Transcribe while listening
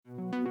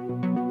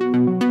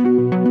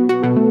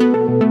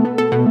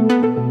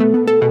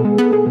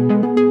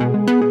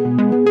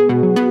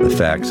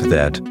fact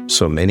that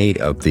so many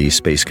of the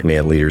Space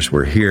Command leaders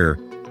were here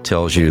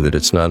tells you that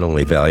it's not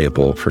only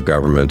valuable for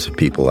government,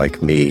 people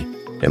like me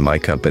and my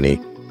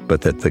company,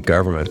 but that the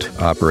government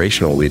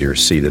operational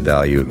leaders see the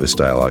value of this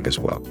dialogue as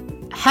well.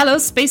 Hello,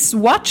 Space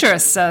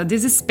Watchers!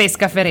 This is Space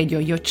Café Radio,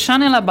 your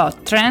channel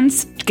about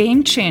trends,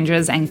 game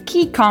changers, and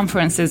key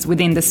conferences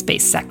within the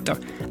space sector.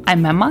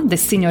 I'm Emma, the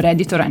senior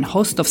editor and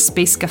host of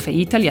Space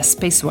Café Italy at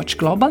Spacewatch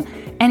Global,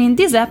 and in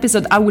this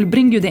episode I will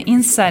bring you the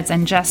insights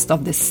and gist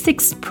of the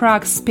 6th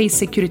Prague Space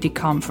Security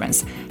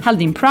Conference,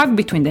 held in Prague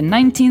between the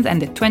 19th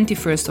and the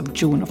 21st of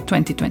June of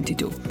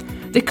 2022.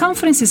 The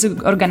conference is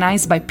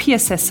organized by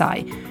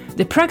PSSI,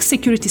 the Prague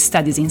Security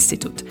Studies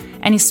Institute,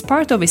 and is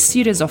part of a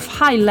series of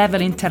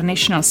high-level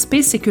international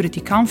space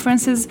security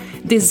conferences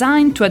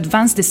designed to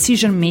advance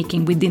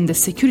decision-making within the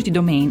security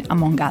domain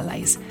among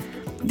allies.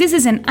 This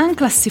is an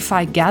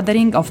unclassified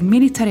gathering of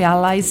military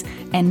allies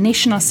and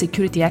national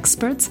security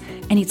experts,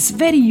 and it's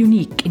very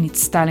unique in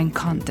its style and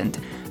content,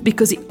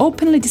 because it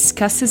openly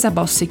discusses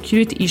about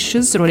security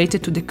issues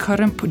related to the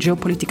current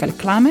geopolitical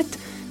climate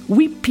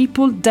with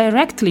people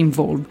directly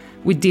involved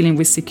with dealing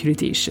with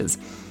security issues.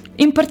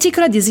 In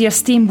particular, this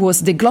year's theme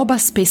was the Global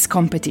Space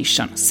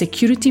Competition,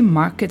 Security,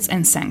 Markets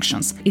and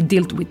Sanctions. It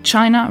dealt with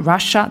China,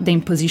 Russia, the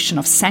imposition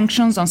of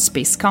sanctions on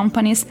space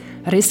companies,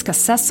 risk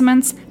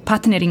assessments,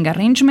 partnering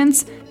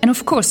arrangements, and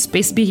of course,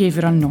 space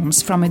behavioral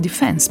norms from a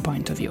defense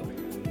point of view.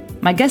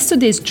 My guest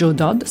today is Joe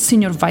Dodd,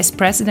 Senior Vice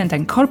President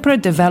and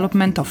Corporate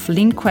Development of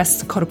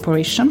LinkQuest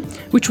Corporation,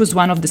 which was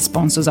one of the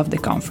sponsors of the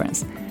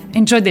conference.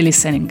 Enjoy the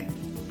listening.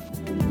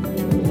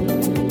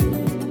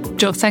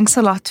 Joe, thanks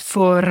a lot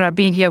for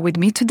being here with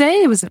me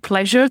today. It was a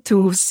pleasure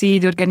to see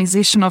the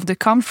organization of the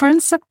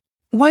conference.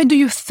 Why do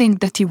you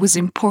think that it was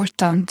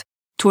important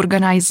to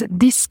organize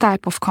this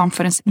type of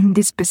conference in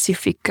this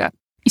specific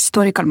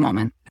historical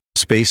moment?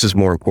 Space is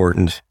more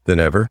important than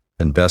ever.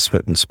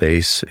 Investment in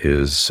space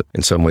is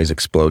in some ways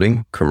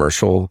exploding,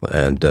 commercial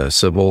and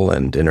civil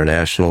and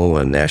international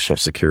and national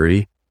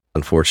security.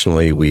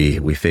 Unfortunately,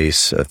 we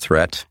face a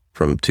threat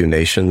from two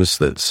nations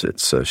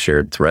it's a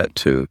shared threat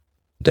to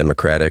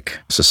democratic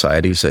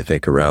societies, I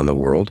think, around the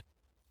world.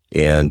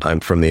 And I'm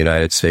from the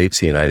United States.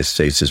 The United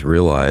States has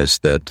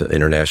realized that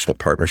international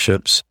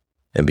partnerships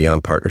and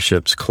beyond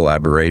partnerships,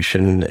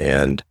 collaboration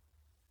and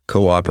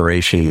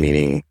cooperation,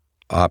 meaning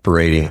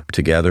operating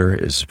together,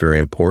 is very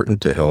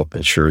important to help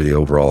ensure the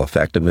overall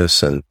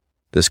effectiveness. And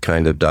this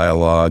kind of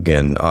dialogue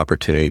and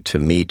opportunity to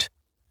meet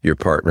your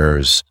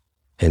partners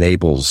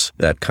enables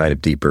that kind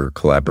of deeper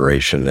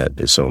collaboration that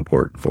is so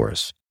important for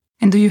us.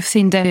 And do you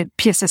think that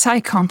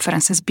PSSI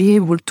conference has been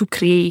able to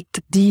create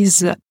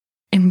this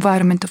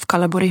environment of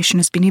collaboration,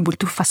 has been able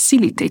to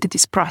facilitate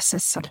this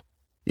process?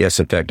 Yes,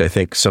 in fact, I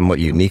think somewhat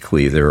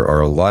uniquely, there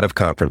are a lot of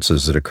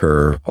conferences that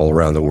occur all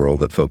around the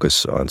world that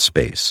focus on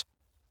space.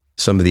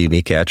 Some of the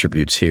unique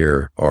attributes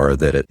here are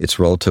that it's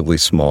relatively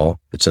small.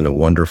 It's in a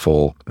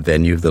wonderful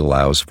venue that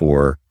allows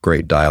for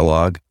great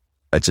dialogue.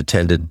 It's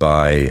attended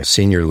by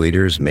senior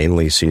leaders,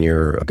 mainly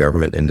senior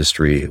government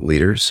industry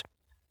leaders.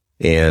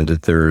 And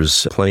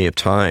there's plenty of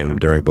time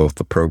during both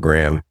the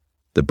program,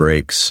 the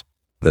breaks,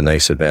 the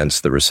nice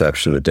events, the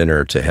reception, the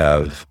dinner, to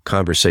have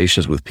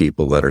conversations with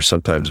people that are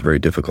sometimes very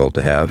difficult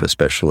to have,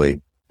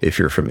 especially if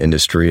you're from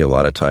industry. A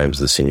lot of times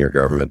the senior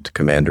government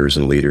commanders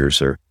and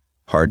leaders are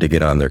hard to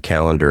get on their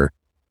calendar.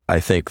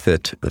 I think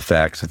that the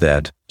fact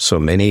that so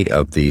many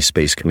of the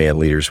Space Command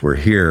leaders were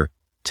here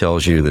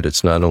tells you that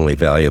it's not only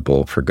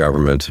valuable for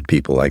government,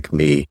 people like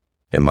me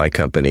and my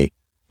company,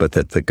 but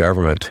that the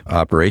government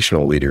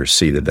operational leaders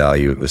see the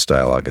value of this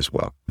dialogue as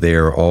well. They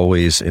are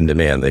always in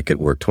demand. They could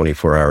work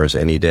 24 hours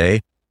any day.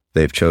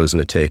 They've chosen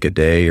to take a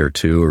day or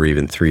two or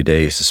even 3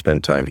 days to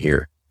spend time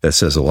here. That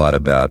says a lot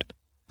about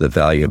the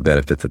value and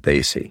benefit that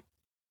they see.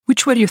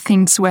 Which were you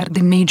think were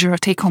the major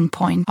take-home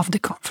point of the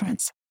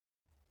conference?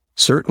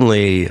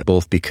 Certainly,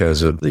 both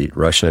because of the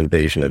Russian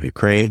invasion of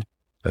Ukraine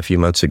a few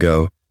months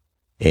ago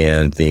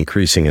and the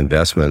increasing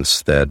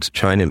investments that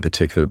China in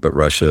particular, but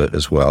Russia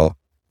as well,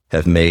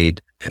 have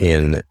made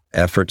in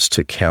efforts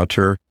to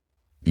counter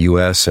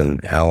U.S.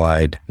 and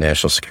allied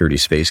national security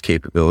space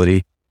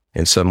capability.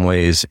 In some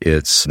ways,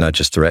 it's not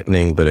just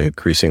threatening, but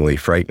increasingly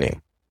frightening.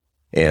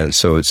 And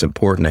so it's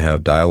important to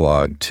have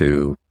dialogue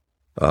to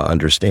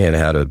understand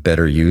how to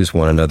better use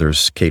one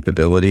another's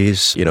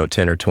capabilities.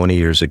 10 or 20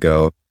 years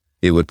ago,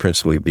 it would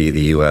principally be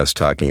the U.S.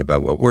 talking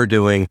about what we're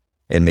doing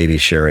and maybe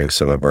sharing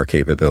some of our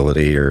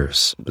capability or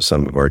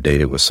some of our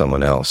data with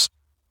someone else.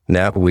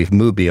 Now we've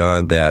moved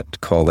beyond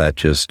that, call that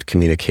just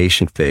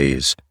communication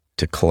phase,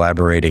 to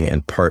collaborating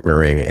and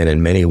partnering, and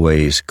in many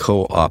ways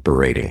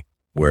cooperating,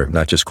 where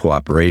not just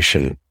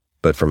cooperation,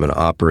 but from an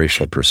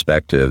operational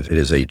perspective, it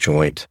is a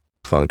joint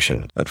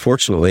function.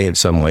 Unfortunately, in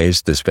some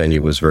ways, this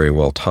venue was very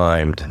well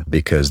timed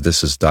because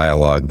this is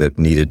dialogue that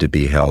needed to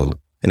be held.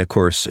 And of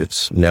course,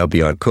 it's now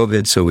beyond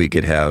COVID, so we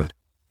could have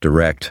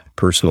direct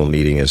personal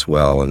meeting as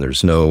well, and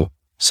there's no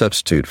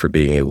substitute for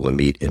being able to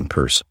meet in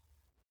person.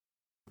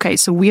 Okay,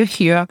 so we're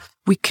here.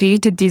 We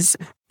created this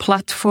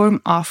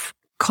platform of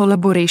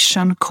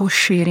collaboration,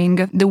 co-sharing.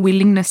 The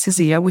willingness is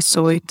here. We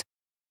saw it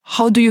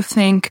how do you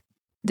think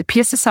the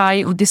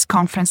PSSI or this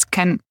conference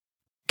can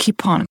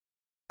keep on?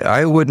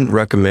 I wouldn't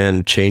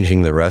recommend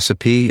changing the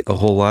recipe a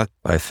whole lot.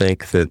 I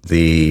think that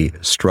the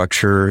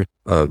structure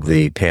of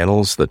the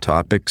panels, the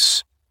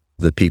topics,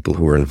 the people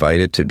who were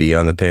invited to be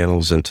on the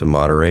panels and to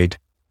moderate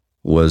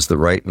was the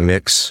right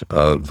mix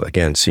of,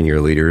 again,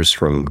 senior leaders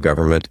from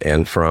government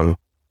and from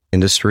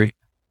industry.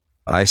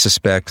 I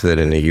suspect that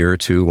in a year or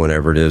two,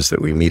 whenever it is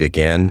that we meet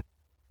again,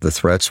 the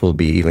threats will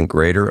be even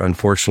greater,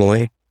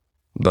 unfortunately.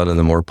 But on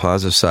the more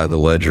positive side of the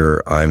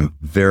ledger, I'm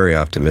very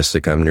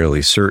optimistic. I'm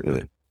nearly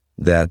certain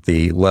that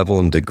the level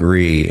and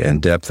degree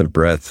and depth and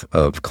breadth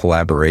of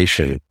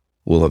collaboration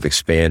will have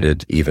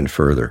expanded even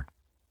further.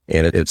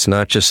 And it's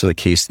not just in the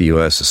case of the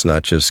U.S., it's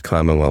not just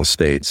Commonwealth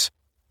states.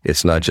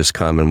 It's not just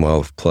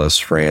Commonwealth plus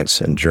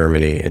France and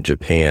Germany and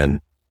Japan.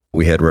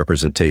 We had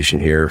representation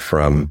here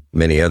from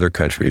many other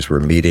countries. We're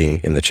meeting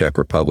in the Czech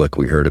Republic.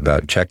 We heard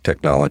about Czech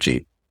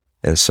technology.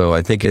 And so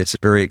I think it's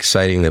very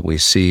exciting that we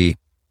see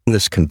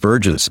this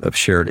convergence of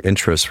shared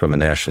interests from a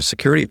national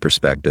security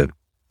perspective,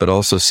 but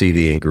also see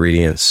the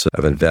ingredients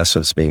of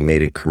investments being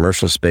made in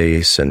commercial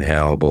space and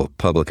how both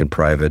public and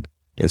private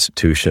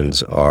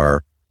institutions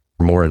are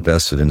more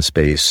invested in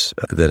space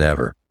than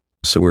ever.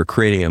 So we're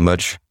creating a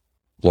much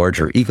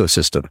larger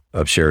ecosystem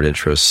of shared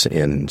interests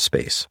in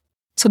space.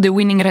 So the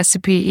winning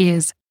recipe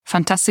is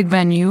fantastic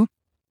venue,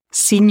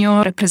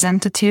 senior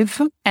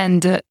representative,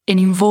 and an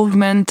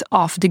involvement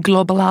of the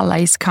global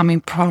allies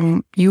coming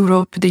from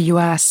Europe, the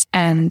US,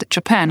 and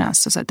Japan,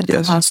 so that it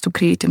allows to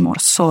create a more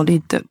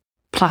solid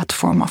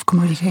platform of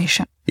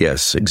communication.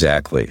 Yes,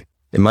 exactly.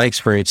 And my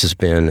experience has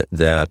been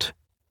that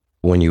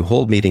when you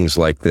hold meetings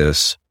like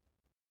this,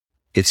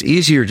 it's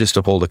easier just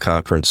to hold a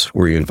conference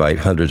where you invite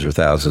hundreds or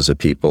thousands of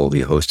people,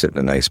 you host it in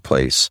a nice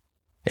place,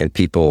 and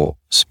people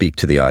speak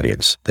to the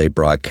audience. They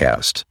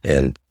broadcast,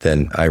 and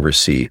then I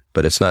receive.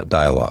 But it's not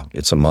dialogue.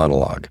 It's a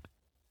monologue.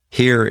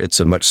 Here, it's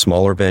a much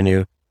smaller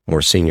venue,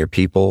 more senior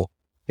people,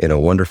 in a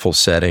wonderful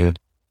setting,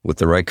 with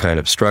the right kind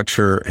of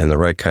structure and the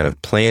right kind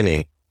of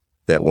planning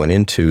that went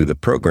into the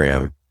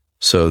program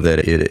so that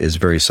it is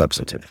very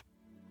substantive.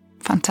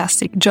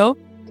 Fantastic. Joe,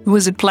 it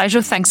was a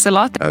pleasure. Thanks a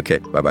lot. Okay,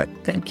 bye-bye.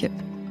 Thank you.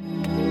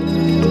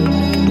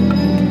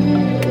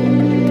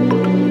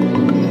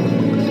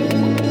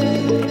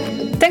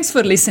 Thanks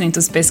for listening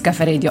to Space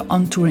Café Radio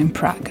on tour in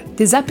Prague.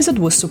 This episode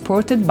was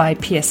supported by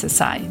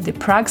PSSI, the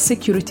Prague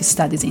Security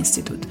Studies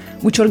Institute,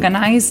 which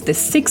organized the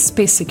 6th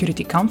Space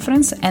Security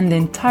Conference and the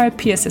entire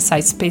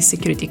PSSI Space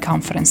Security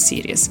Conference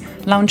series,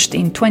 launched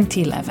in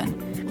 2011.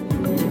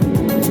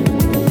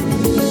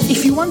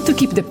 If you want to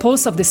keep the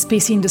pulse of the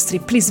space industry,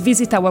 please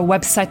visit our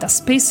website at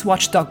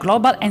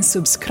spacewatch.global and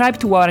subscribe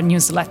to our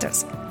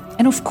newsletters.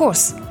 And of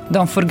course,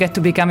 don't forget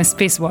to become a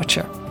space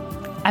watcher.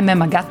 I'm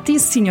Emma Gatti,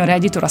 Senior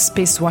Editor of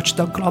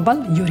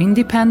spacewatch.global, your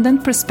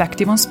independent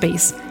perspective on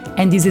space,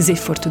 and this is it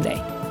for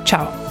today.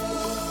 Ciao!